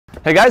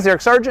Hey guys, Eric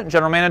Sargent,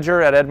 General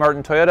Manager at Ed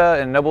Martin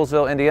Toyota in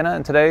Noblesville, Indiana,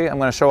 and today I'm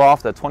going to show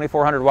off the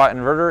 2400 watt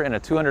inverter in a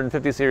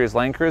 250 series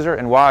Land Cruiser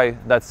and why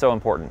that's so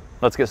important.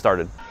 Let's get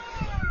started.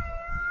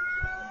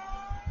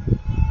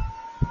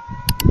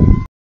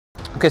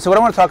 Okay, so what I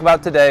want to talk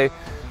about today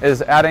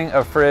is adding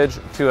a fridge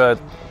to a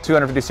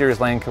 250 series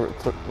Land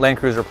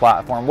Cruiser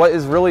platform. What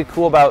is really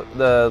cool about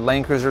the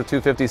Land Cruiser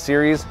 250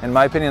 series, in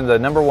my opinion, the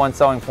number one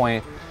selling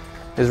point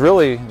is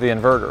really the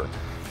inverter.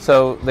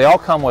 So they all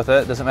come with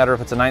it. Doesn't matter if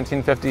it's a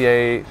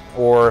 1958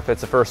 or if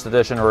it's a first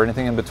edition or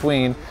anything in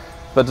between.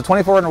 But the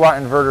 2400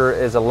 watt inverter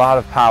is a lot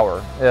of power.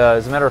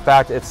 As a matter of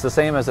fact, it's the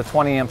same as a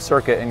 20 amp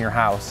circuit in your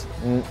house,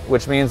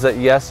 which means that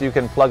yes, you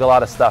can plug a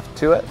lot of stuff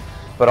to it,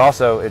 but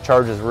also it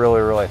charges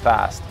really, really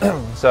fast.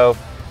 So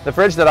the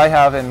fridge that I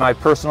have in my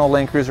personal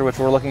Land Cruiser, which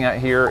we're looking at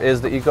here,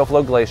 is the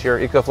EcoFlow Glacier.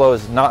 EcoFlow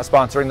is not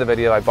sponsoring the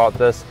video. I bought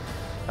this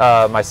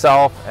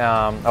myself,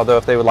 although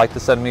if they would like to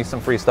send me some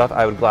free stuff,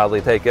 I would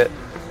gladly take it.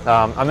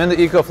 I'm in the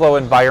EcoFlow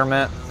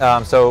environment,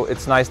 so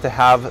it's nice to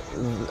have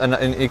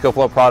an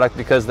EcoFlow product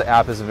because the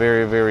app is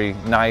very, very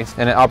nice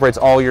and it operates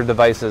all your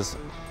devices,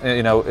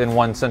 you know, in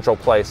one central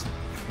place.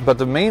 But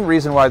the main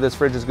reason why this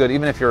fridge is good,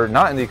 even if you're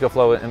not in the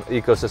EcoFlow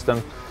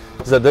ecosystem,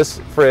 is that this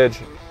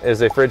fridge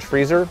is a fridge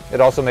freezer. It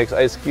also makes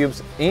ice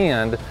cubes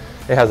and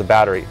it has a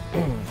battery.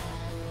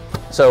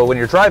 So when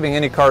you're driving,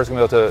 any car is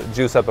going to be able to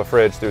juice up a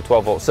fridge through a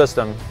 12-volt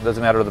system.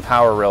 Doesn't matter the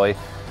power really.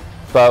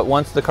 But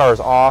once the car is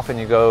off and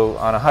you go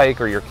on a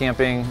hike or you're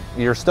camping,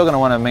 you're still going to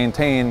want to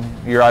maintain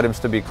your items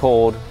to be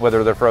cold,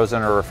 whether they're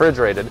frozen or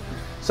refrigerated.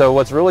 So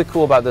what's really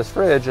cool about this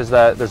fridge is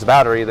that there's a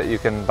battery that you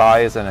can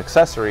buy as an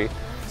accessory.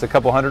 It's a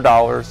couple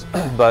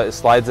 $100, but it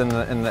slides in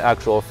the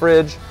actual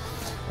fridge.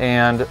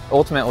 And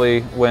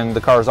ultimately, when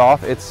the car's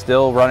off, it's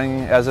still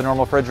running as a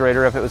normal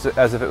refrigerator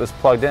as if it was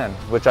plugged in,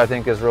 which I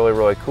think is really,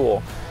 really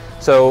cool.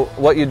 So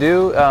what you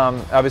do,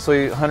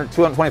 obviously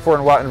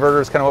 224 watt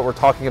inverter is kind of what we're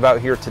talking about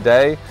here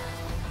today.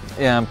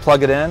 And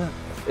plug it in.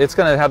 It's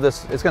going to have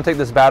this. It's going to take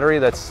this battery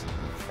that's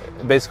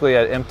basically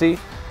at empty.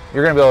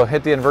 You're going to be able to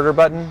hit the inverter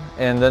button,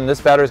 and then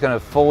this battery is going to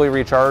fully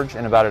recharge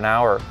in about an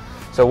hour.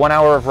 So 1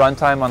 hour of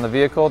runtime on the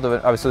vehicle.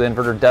 Obviously, the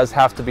inverter does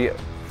have to be,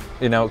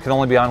 you know, it can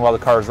only be on while the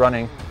car is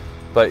running.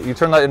 But you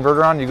turn that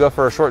inverter on, you go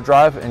for a short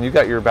drive, and you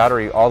got your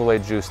battery all the way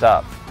juiced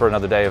up for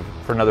another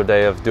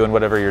day of doing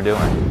whatever you're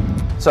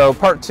doing. So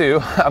part two,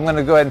 I'm going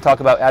to go ahead and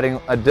talk about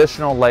adding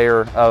additional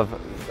layer of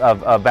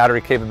battery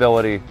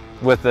capability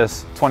with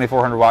this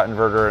 2400 watt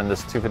inverter and this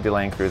 250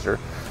 Land Cruiser.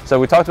 So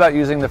we talked about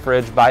using the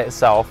fridge by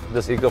itself,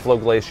 this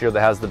EcoFlow Glacier that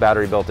has the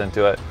battery built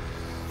into it.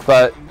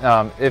 But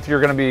if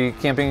you're going to be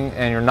camping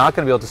and you're not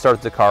going to be able to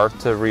start the car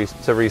to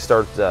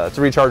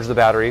recharge the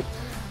battery,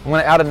 I'm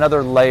going to add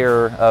another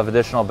layer of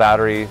additional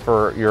battery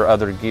for your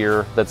other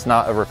gear that's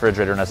not a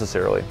refrigerator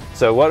necessarily.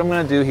 So what I'm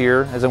going to do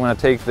here is I'm going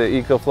to take the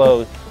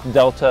EcoFlow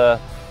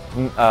Delta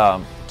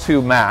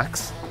 2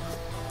 Max,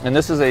 and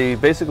this is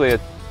basically a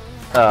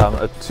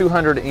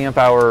 200 amp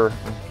hour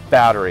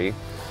battery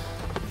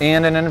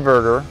and an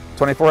inverter,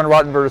 2400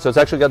 watt inverter, so it's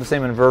actually got the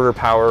same inverter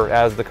power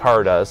as the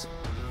car does.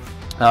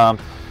 And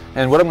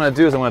what I'm going to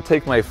do is I'm going to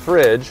take my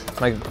fridge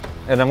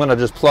and I'm going to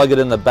just plug it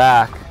in the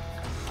back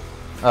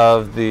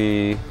of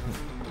the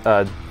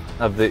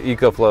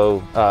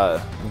EcoFlow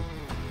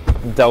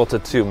Delta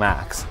 2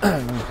 Max.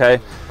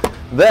 Okay,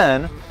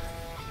 then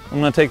I'm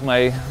going to take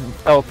my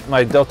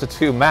Delta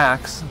 2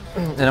 Max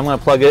and I'm going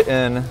to plug it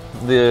in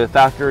the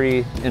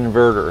factory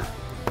inverter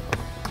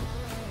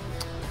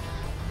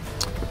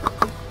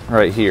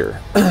right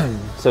here.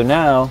 So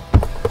now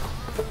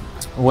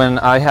when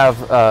I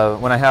have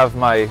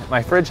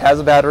my fridge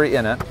has a battery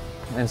in it,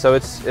 and so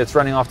it's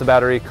running off the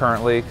battery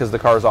currently because the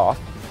car's off.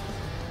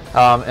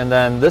 And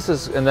then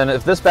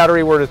if this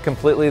battery were to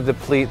completely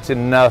deplete to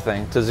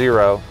nothing, to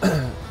zero,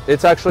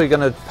 it's actually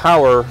going to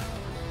power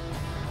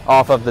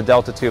off of the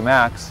Delta 2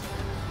 Max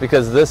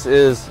because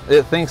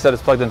it thinks that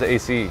it's plugged into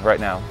AC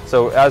right now.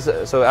 So as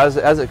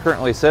it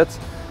currently sits,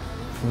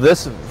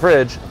 this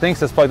fridge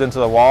thinks it's plugged into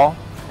the wall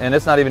and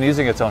it's not even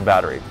using its own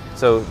battery.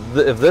 So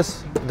if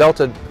this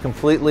Delta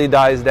completely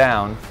dies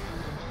down,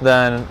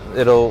 then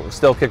it'll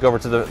still kick over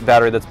to the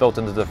battery that's built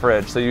into the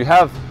fridge. So you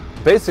have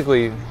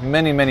basically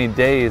many, many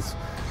days,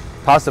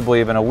 possibly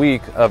even a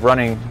week, of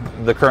running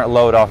the current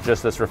load off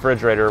just this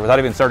refrigerator without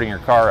even starting your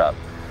car up.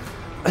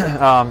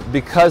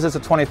 Because it's a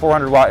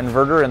 2400 watt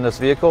inverter in this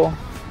vehicle,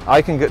 I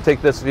can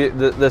take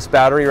this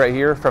battery right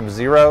here from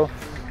 0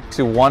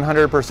 to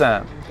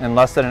 100% in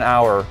less than an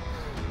hour,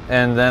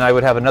 and then I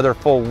would have another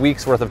full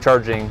week's worth of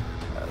charging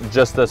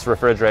just this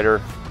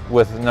refrigerator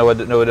with no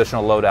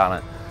additional load on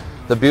it.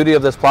 The beauty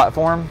of this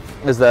platform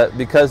is that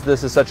because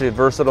this is such a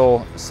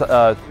versatile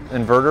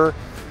inverter,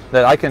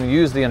 that I can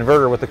use the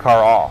inverter with the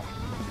car off.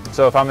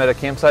 So if I'm at a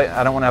campsite,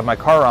 I don't want to have my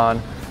car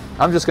on,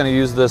 I'm just going to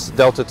use this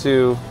Delta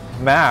 2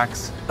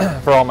 Max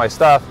for all my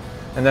stuff,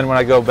 and then when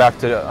I go back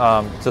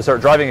to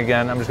start driving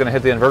again, I'm just going to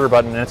hit the inverter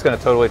button and it's going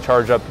to totally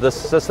charge up this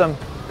system,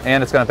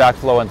 and it's going to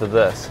backflow into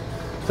this.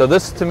 So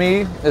this to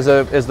me is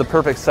the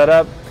perfect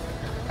setup.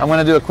 I'm going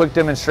to do a quick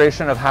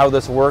demonstration of how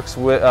this works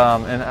with,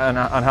 and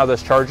on how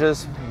this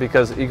charges,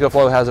 because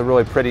EcoFlow has a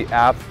really pretty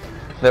app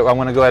that I'm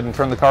going to go ahead and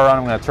turn the car on.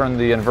 I'm going to turn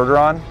the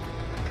inverter on,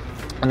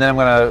 and then I'm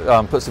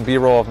going to put some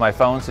B-roll of my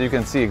phone so you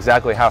can see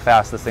exactly how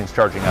fast this thing's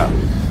charging up.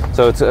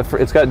 So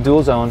it's got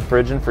dual zone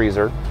fridge and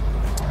freezer.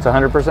 It's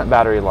 100%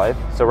 battery life.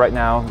 So right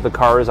now the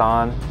car is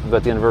on,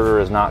 but the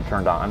inverter is not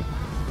turned on.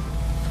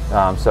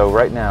 So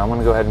right now I'm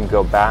going to go ahead and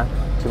go back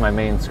to my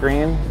main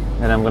screen,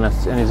 and and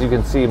as you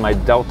can see, my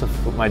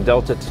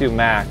Delta 2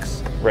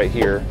 Max right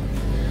here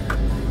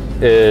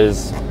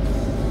is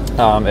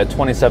at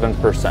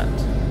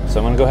 27%. So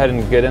I'm going to go ahead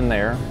and get in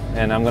there,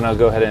 and I'm going to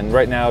go ahead and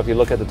right now, if you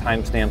look at the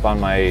timestamp on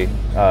my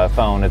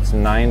phone, it's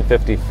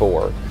 9:54.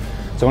 So I'm going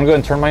to go ahead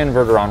and turn my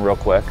inverter on real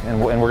quick,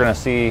 and we're going to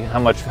see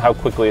how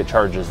quickly it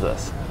charges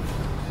this.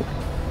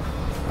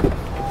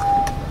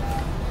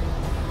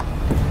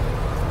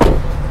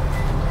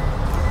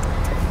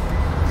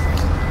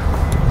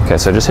 Okay,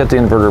 so I just hit the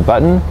inverter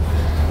button.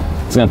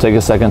 It's going to take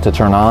a second to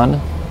turn on.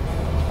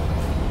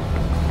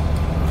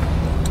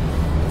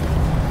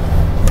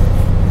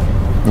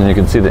 And you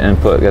can see the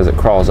input as it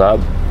crawls up.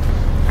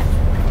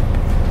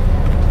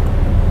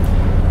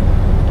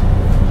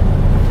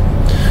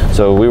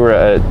 So we were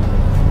at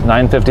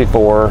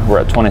 9:54, we're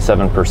at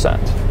 27%.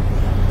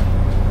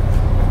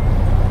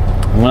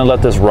 I'm going to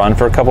let this run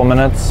for a couple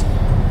minutes,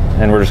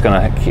 and we're just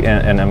going to,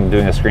 and I'm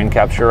doing a screen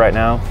capture right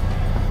now.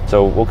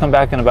 So we'll come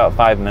back in about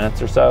 5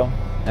 minutes or so,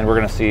 and we're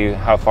going to see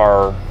how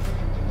far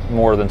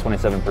more than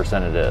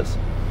 27% it is.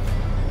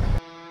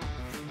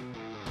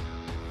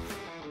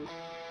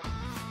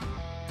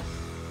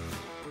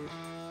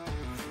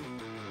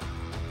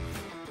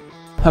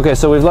 Okay,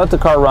 so we've let the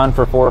car run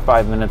for 4 or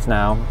 5 minutes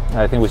now.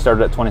 I think we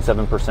started at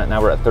 27%,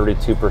 now we're at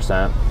 32%.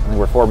 I think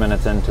we're 4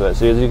 minutes into it.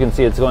 So as you can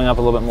see, it's going up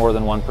a little bit more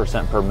than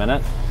 1% per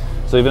minute.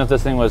 So even if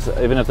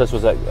this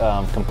was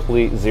at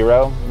complete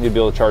zero, you'd be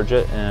able to charge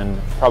it in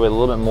probably a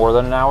little bit more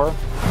than an hour.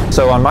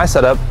 So on my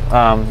setup,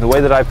 the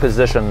way that I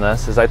position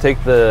this is I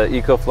take the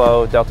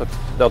EcoFlow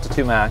Delta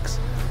 2 Max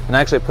and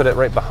I actually put it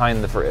right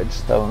behind the fridge.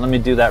 So let me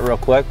do that real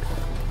quick.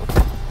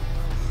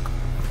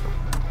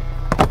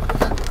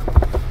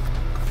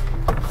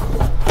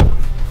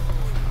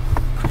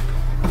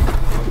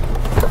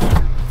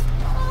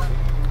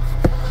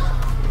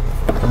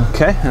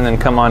 Okay, and then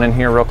come on in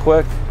here real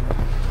quick.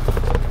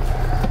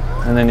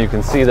 And then you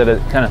can see that it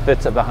kind of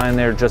fits up behind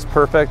there just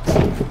perfect.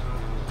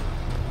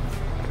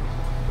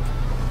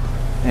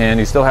 And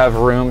you still have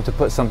room to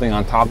put something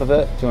on top of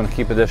it if you want to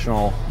keep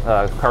additional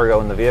cargo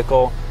in the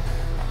vehicle.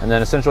 And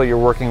then essentially you're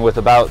working with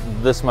about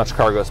this much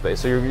cargo space.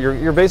 So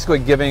you're basically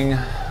giving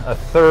a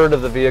third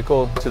of the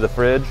vehicle to the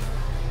fridge.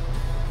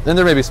 Then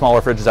there may be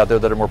smaller fridges out there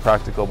that are more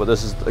practical, but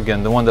this is,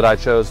 again, the one that I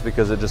chose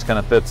because it just kind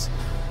of fits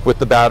with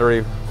the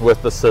battery,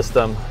 with the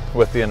system,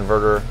 with the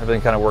inverter.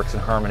 Everything kind of works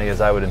in harmony as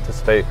I would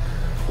anticipate,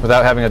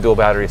 without having a dual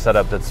battery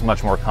setup that's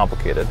much more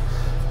complicated.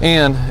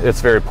 And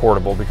it's very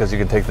portable because you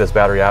can take this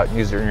battery out and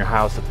use it in your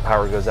house if the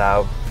power goes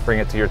out, bring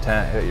it to your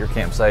tent at your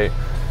campsite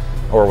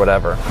or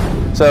whatever.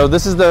 So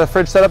this is the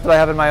fridge setup that I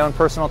have in my own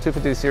personal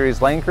 250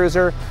 series Land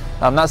Cruiser.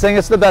 I'm not saying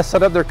it's the best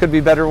setup, there could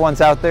be better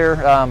ones out there,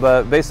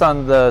 but based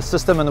on the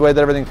system and the way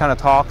that everything kind of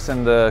talks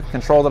and the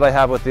control that I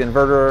have with the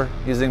inverter,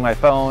 using my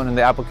phone and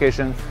the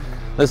application,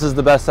 this is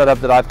the best setup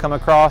that I've come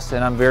across,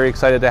 and I'm very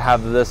excited to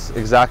have this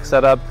exact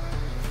setup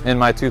in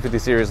my 250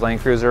 series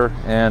Land Cruiser,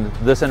 and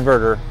this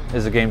inverter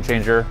is a game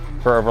changer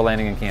for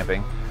overlanding and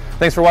camping.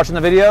 Thanks for watching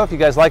the video. If you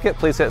guys like it,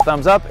 please hit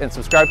thumbs up and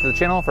subscribe to the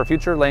channel for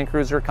future Land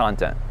Cruiser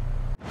content.